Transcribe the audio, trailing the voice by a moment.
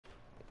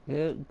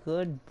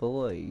Good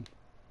boy.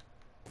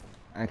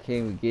 I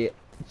can't even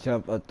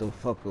jump out the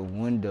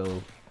fucking window.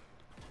 What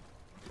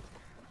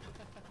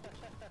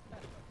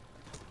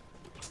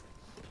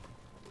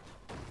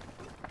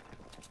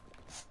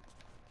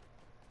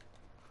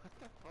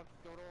the fuck's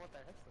going on with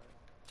that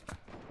headset?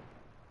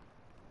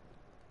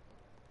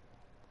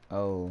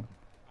 Oh.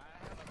 I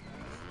have a better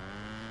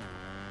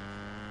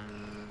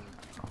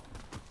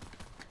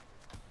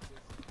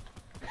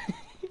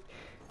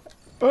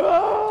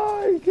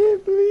Oh, I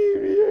can't believe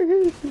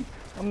it.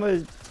 I'm gonna.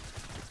 Bro,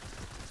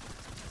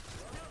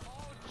 you're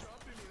all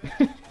jumping me. That's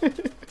not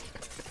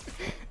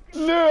fair.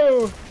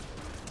 No!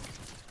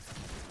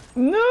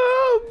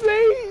 No,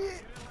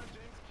 please! You didn't let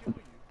James kill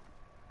you.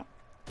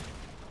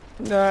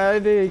 No, I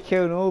didn't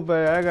kill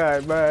nobody. I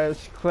got my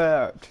ass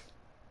clapped.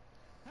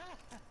 I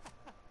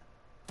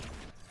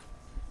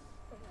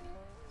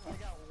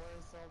got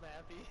worse, so I'm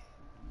happy.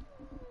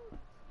 I'm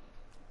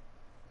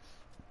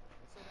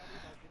so happy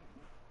about getting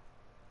you.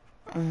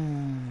 Why?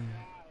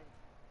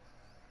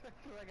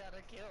 Because I got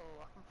a kill.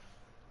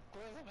 Of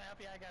course I'm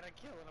happy I got a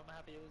kill, and I'm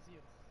happy it was you.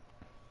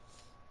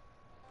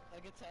 I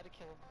get tired of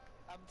killing.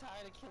 I'm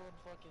tired of killing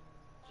fucking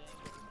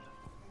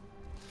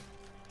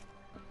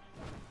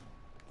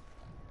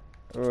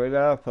James.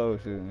 Without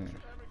posting Did it. you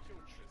ever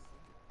kill Tristan?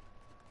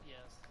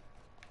 Yes.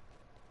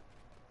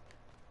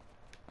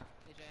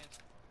 Hey James.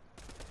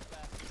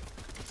 Back.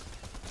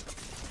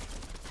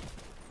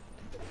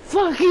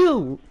 Fuck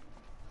you!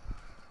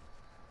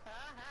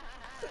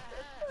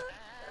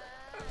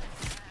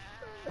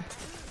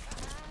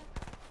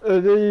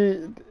 And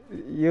then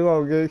you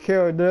gonna get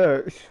killed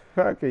next.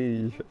 Fuck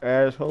you,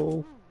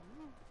 asshole.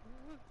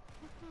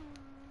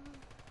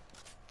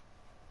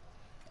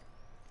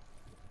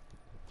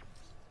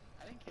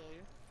 I didn't kill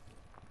you.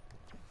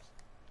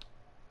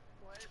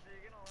 What, if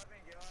you're gonna let me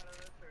go out of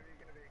this, or are you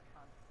gonna be a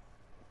cunt?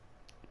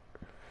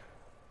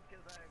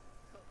 Because I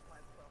put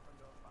myself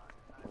into a box,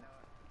 and I know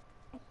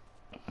it.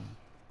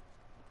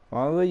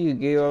 Why would you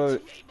give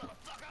up? GTA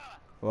motherfucker!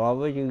 Why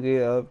would you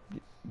give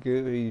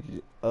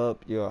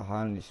up your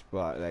honey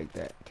spot like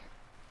that?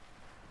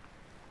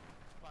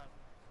 What?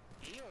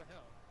 Me or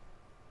him?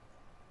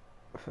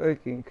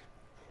 Fucking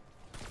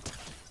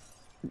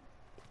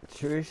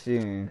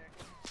Tristan. Dick.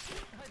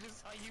 I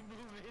just saw you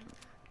moving.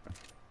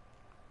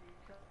 You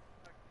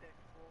suck dick,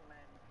 bull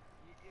man.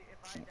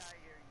 If I die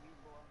here, you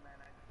blow man.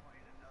 I just want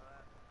you to know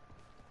that.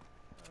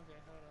 Okay,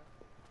 hold on.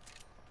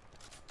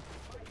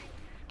 Fucking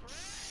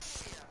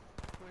spray!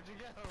 Where'd you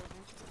go?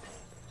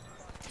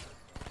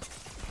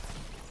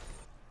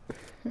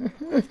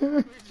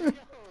 Where'd you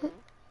go?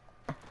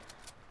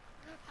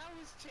 I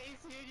was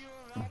chasing you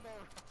around the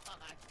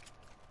rock.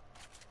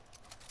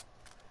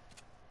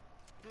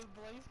 Did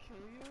Blaze kill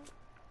you?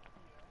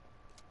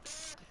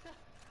 Yeah.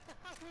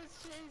 I was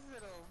chasing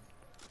him.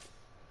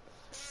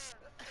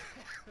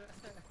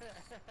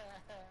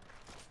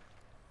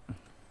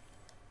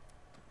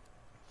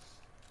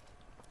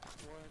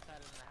 Warren's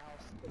hiding in the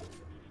house.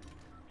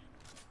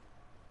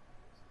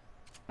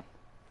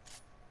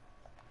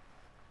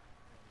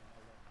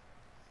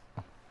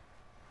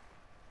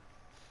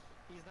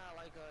 He's not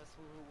like us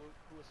who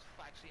was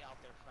actually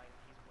out there fighting.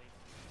 He's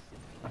waiting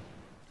for us.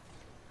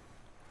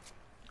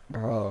 Bro,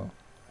 I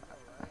know,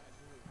 right? I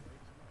do it way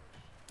too much.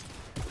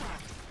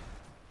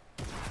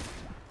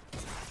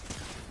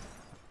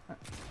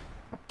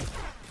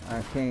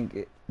 I can't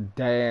get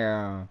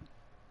down.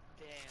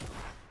 Damn.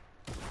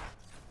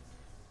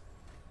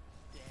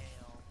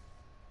 Damn.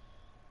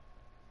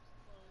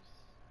 Close.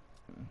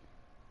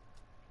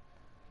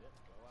 Yep,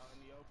 go out in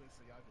the open so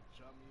y'all can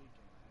jump me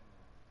again. I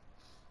know.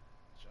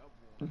 Jump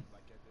warnings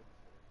like I did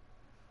before.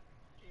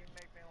 You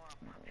make me want to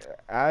punch.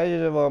 I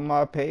just want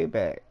my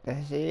payback.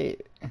 That's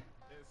it.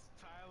 It's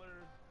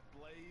Tyler,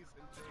 Blaze,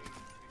 and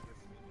James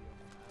against me in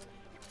the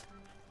open.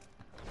 I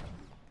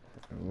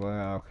don't know.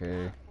 Well,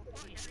 okay. Well,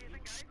 fuck, how do you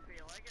think I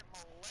feel? I get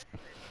molested.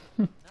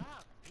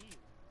 Not me.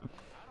 I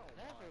don't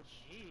Never watch.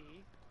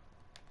 Me.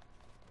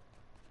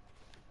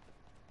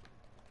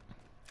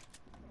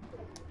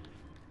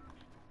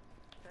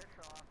 Piss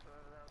off,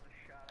 whoever that was a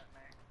shot at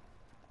me.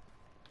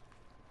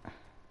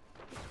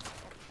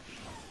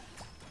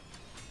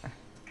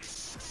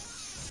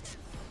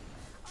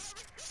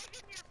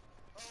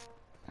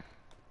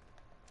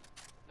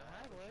 No,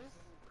 hi, Blaze.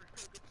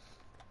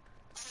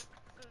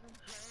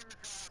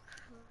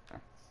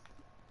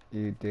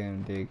 You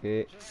didn't dig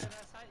it. Just,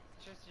 that's how,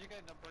 just you're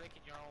getting a break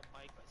in your own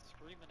mic by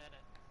screaming in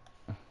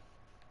it.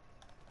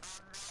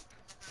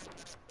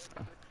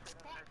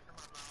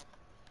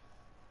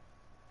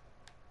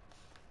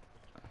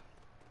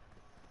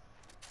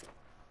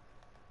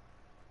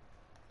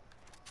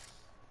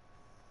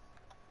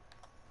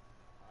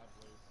 Hi,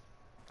 Blaze.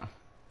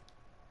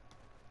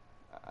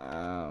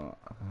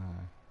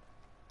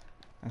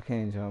 I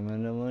can't jump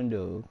in the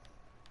window.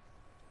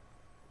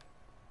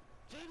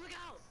 James, look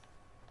out!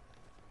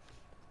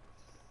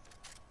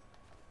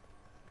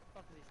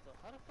 Fuck is he still?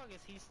 How the fuck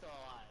is he still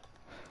alive?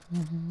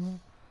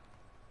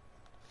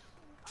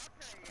 I'll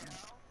tell you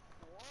how.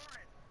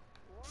 Warren.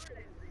 Warren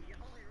is the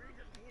only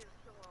reason he is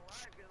still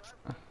alive because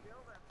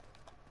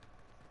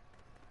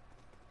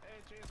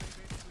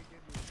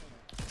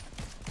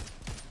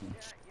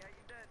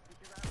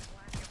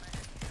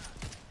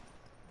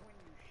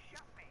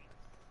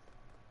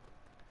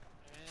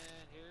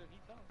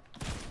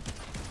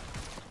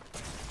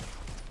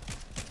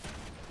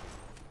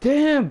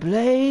Damn,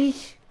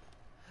 Blaze!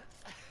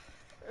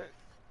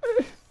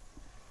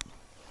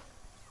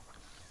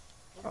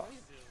 What did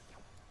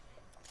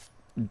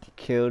you do?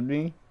 Killed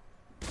me.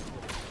 Did she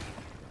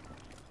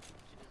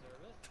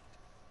deserve it?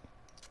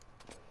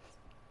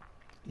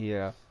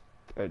 Yeah,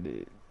 I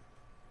did.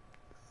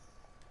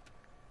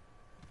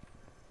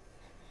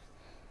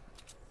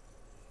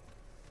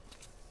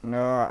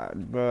 No,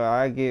 bro,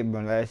 I get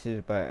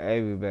molested by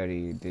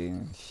everybody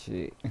doing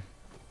shit.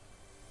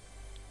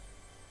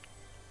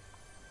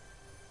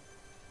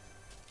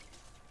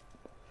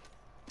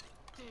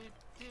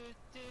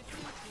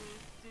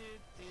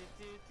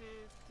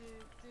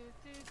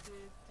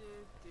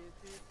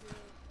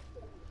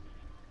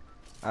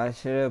 I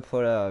should have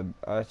put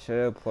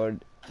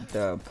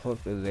the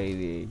puppet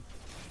lady.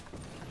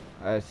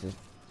 I should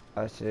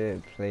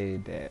have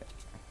played that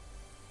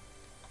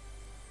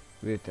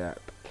with that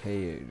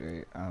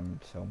kid. I'm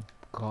some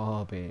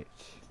garbage.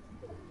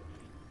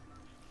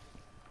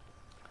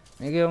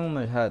 Nigga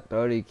almost had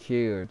 30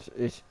 kills.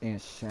 It's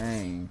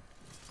insane.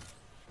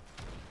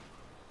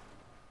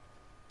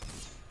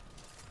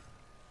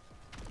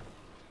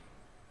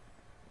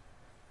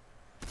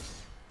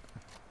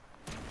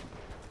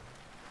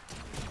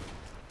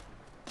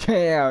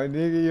 Damn,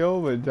 nigga, you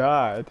almost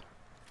died.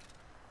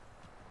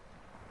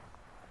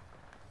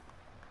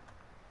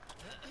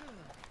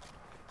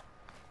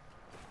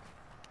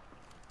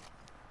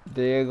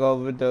 There go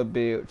with the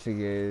build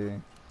together.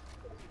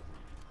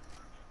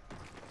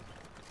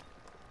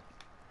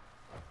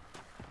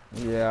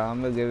 Yeah,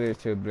 I'm gonna give it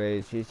to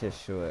Blaze. He's a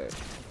short.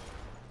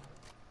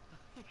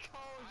 He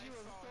called you a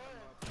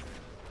sweat.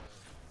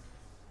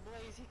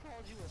 Blaze, he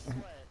called you a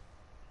sweat.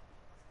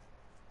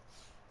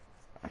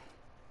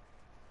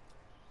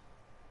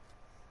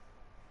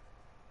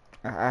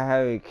 I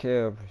haven't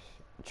killed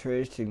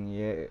Tristan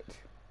yet.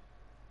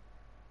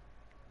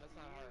 That's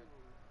not hard.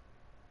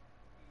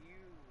 You.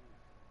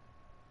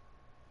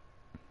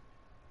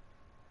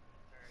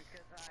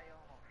 Because I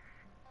almost.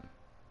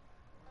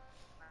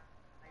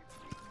 I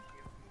beat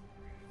you.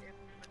 It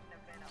wouldn't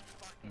have been a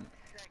fucking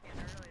second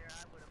earlier,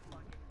 I would have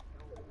fucking.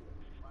 Oh,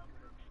 I would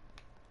have.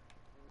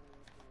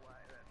 Why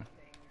the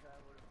things I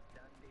would have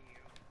done to you.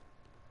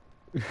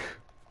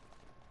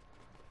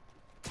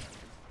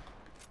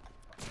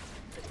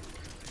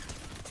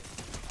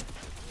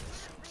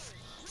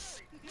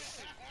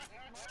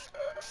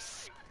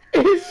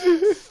 Yeah,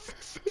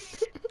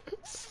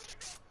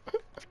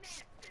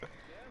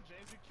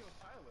 James, you killed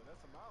Tyler.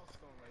 That's a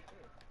milestone right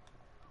there.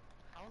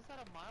 How is that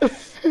a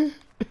milestone?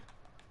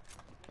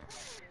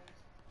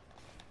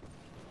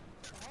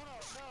 Hold on,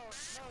 no,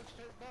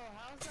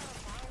 how's that a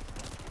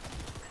milestone?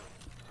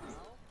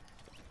 How?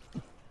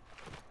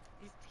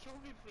 He's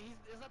killed me,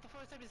 it's not the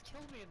first time he's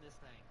killed me in this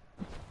thing.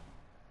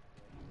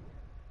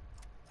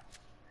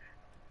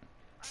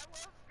 I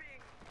love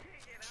being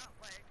taken out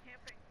by a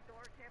camping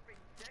door camping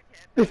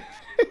dickhead.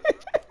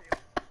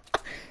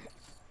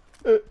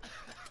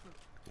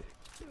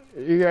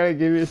 You gotta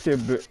give it to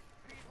People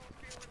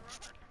feeling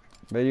rushed.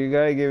 but you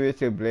gotta give it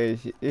to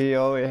Blaze. He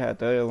always had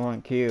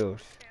 31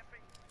 kills.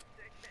 Camping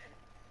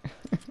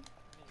dickhead.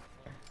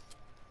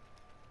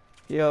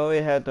 He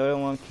always had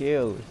 31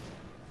 kills.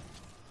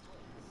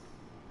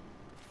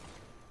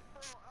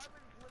 Bro, I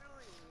was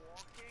literally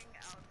walking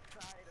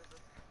outside of the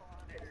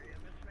spawn area.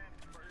 This man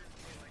murdered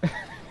me like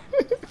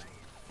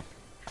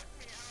took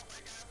me out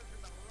like I was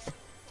in the wrong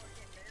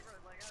fucking neighborhood,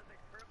 like I was like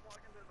crip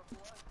walking through the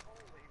blood.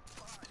 Holy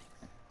fuck.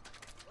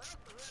 Well,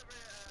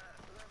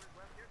 whoever's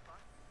left here,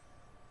 fine.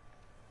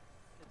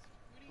 It's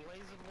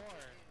Blazing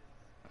Warren.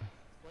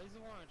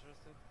 Blazing Warren,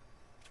 Tristan.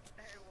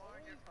 Hey,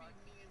 Warren, you're fucked.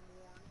 Me and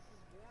Warren, because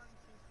Warren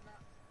seems to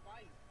not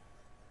fight.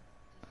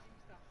 He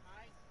seems to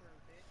hide for a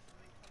bit and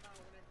then come out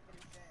when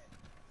everybody's dead.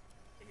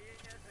 He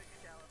has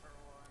Excalibur,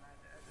 Warren. I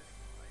just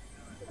let you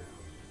know that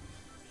now.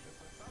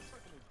 Listen, stop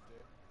sucking his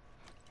dick.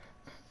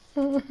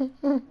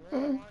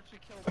 Warren, why don't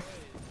you kill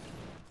Blaze?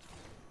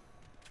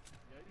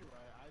 Yeah, you're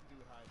right. I do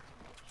hide too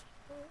much.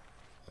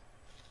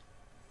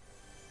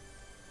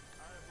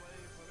 Alright,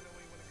 Blaze, let me know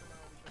when you want to come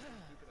out. We can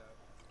duke it out.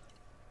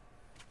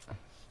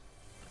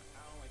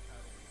 I don't like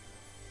hiding.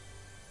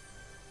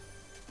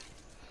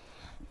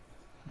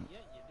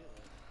 Yeah, you do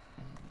it.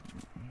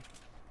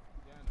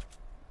 Yeah, I know.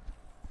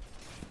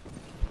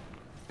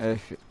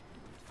 If I'm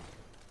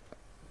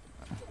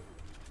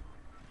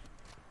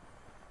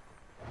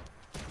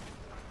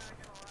not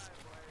gonna lie,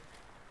 boys.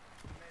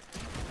 You made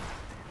this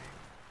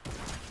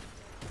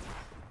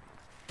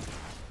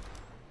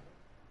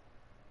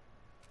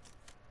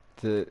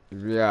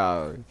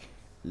yo,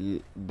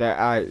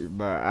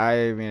 but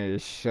I mean,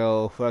 it's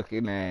so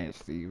fucking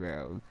nasty,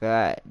 bro.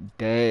 God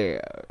damn.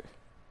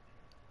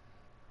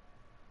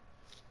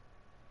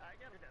 I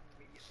got it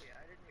immediately.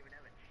 I didn't even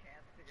have a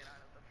chance to get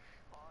out of the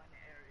spawn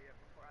area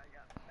before I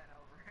got sent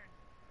over and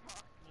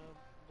fucked. No,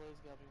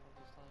 Blaze got me one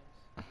of those times.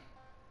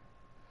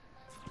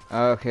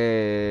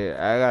 Okay,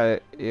 I got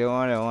it. You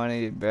want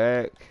it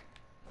back?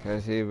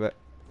 Cause he, but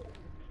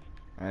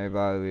I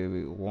probably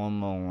be one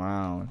more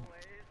round.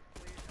 Blaze,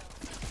 please help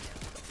me.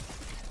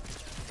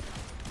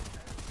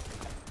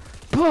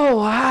 Oh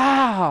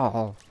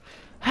wow!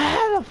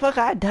 How the fuck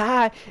I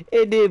died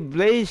and then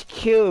Blaze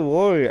killed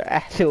Warrior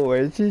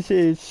afterwards? He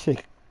said shit.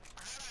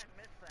 How did I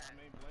miss I that?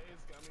 mean, Blaze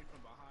got me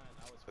from behind.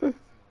 I was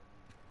focusing on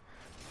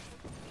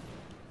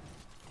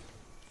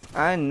you.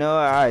 I know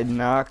I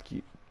knocked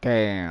you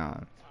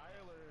down.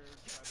 Tyler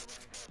tried to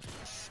rank up.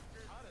 Fastest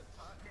How did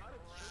fucking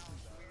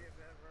Tristan round we die? have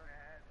ever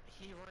had.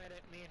 He ran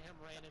it. Me and him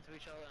ran into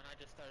each other, and I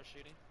just started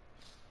shooting.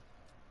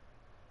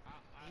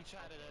 He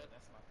tried okay, to.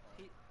 that's my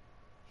fault.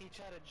 He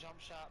tried to jump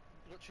shot.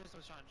 Tristan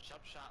was trying to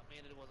jump shot me,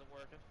 and it wasn't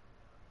working.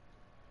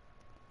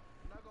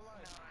 I'm not gonna lie.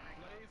 No, I ain't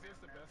Blaze gonna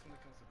is the remember. best when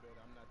it comes to building.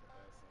 I'm not the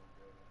best on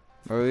building.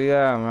 But we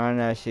gotta run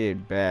that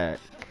shit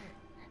back.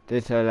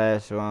 This the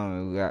last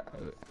one we got.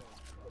 Let's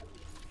go.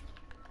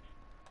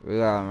 We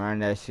gotta run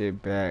that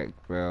shit back,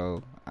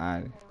 bro. I'll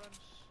run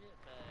shit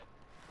back.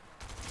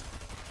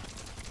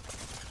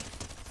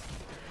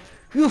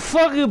 You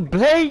fucking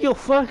Blaze, you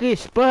fucking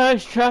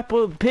sponge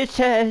trapper bitch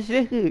ass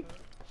nigga.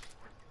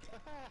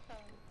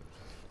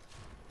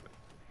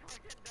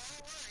 Fucking don't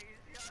worry,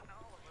 he's gotten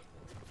all of us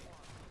at least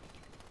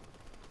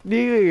once.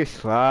 Nigga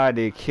slide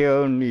and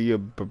kill me, you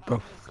bro. I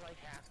missed like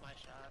half my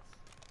shots.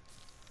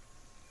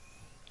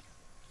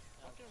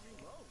 Fucking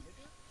reload,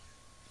 nigga.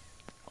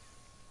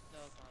 No,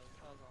 it's not.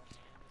 I was on me.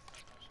 I missed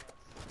half my shots.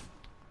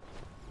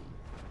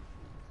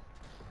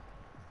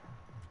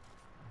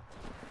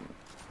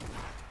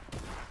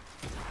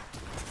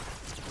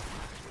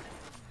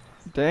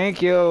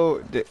 Thank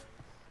you.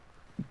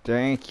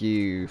 Thank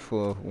you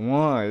for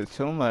one.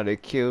 Somebody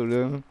killed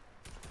him.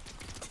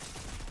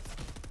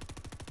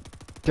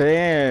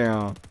 Damn.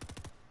 Oh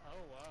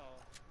wow.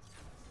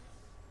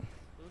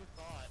 Who'd have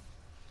thought?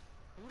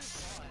 Who'd have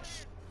thought?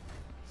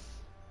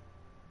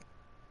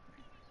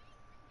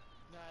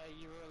 Nah,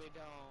 you really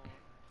don't.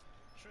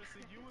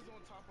 Tristan, you was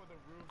on top of the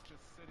roof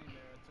just sitting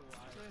there until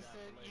I got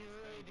Tristan, Blaze. you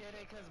really Thank did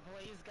it because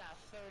Blaze got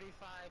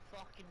 35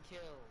 fucking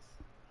kills.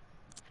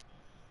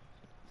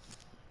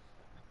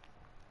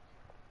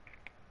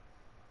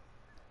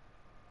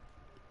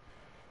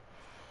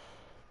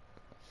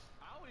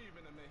 I would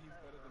even admit he's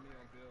better than me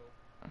on build.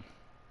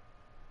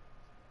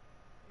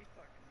 He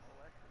fucking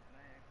molested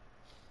me.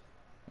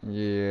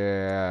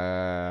 Yeah.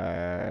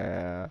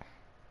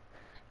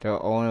 The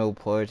only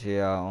party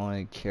I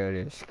only killed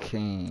is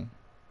King.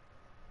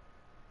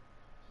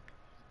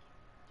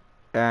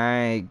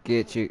 I ain't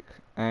get you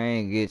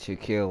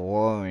kill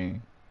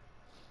Warren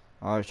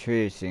or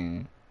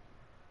Tristan.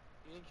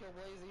 You didn't kill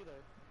Blaze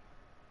either.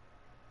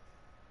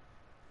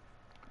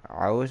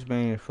 I was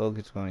mainly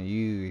focused on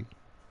you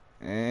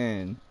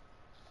and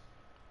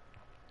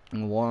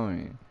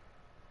Warren.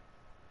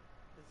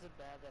 Is it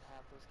bad that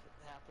half those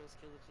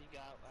kills that you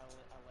got, I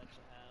let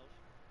you have?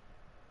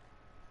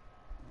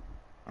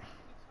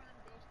 Anytime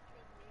Ghost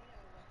killed me, I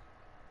let him have.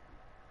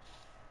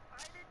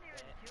 I didn't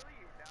even kill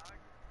you,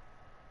 dog.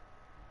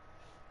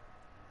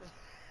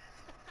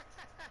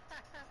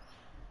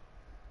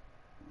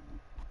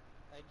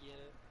 I get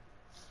it.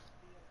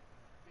 Be a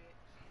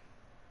bitch.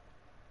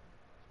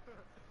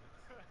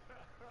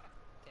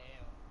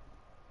 Damn.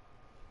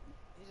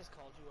 He just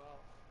called you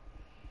out.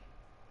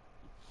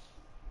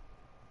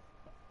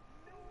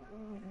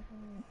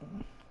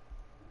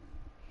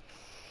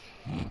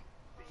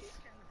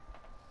 Bacon.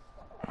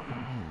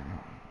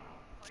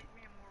 Fight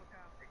me in Mortal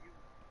Kombat, you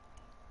won.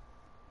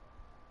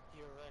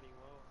 You already,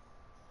 whoa.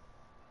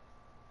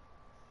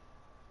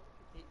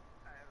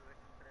 I have a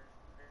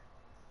competitor.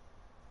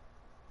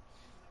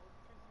 No,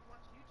 because you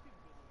watch YouTube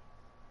videos.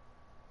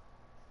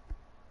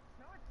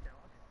 No, I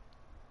don't.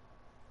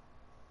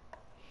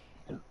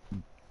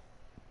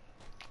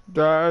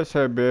 That's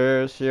a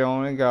bitch. She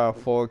only got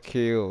 4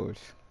 kills.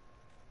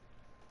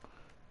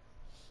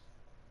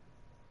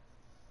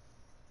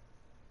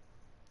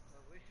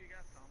 Well, at least you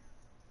got some.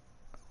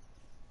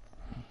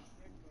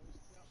 Yeah, Ghost,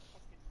 you got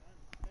fucking none.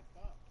 Step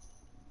up.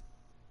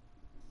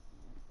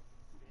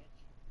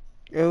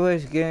 Bitch. It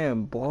was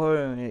getting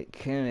boring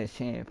killing the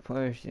same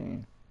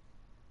person.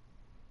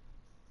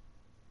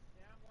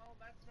 Yeah, well,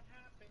 that's what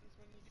happens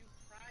when you do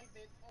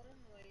private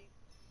only.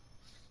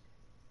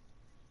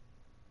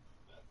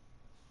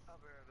 I'll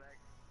be right back.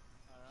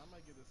 Alright, I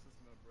might give the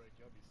system a break.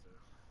 Y'all be safe.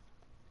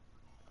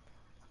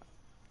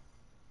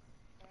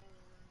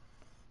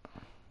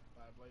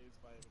 Bye, Blaze.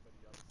 Bye, everybody.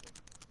 Y'all be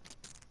safe.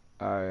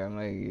 Alright, I'm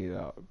gonna get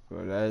up,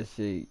 bro. That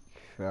shit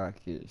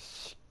fucking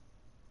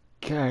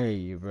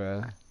scary,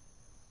 bro.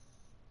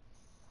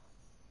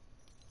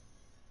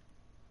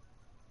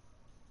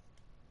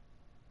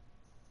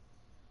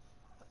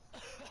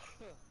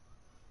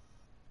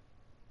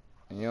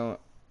 You know,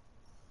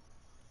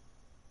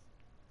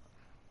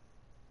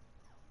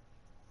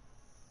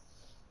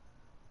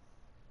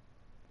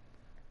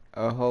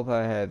 I hope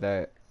I had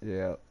that.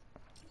 Yeah.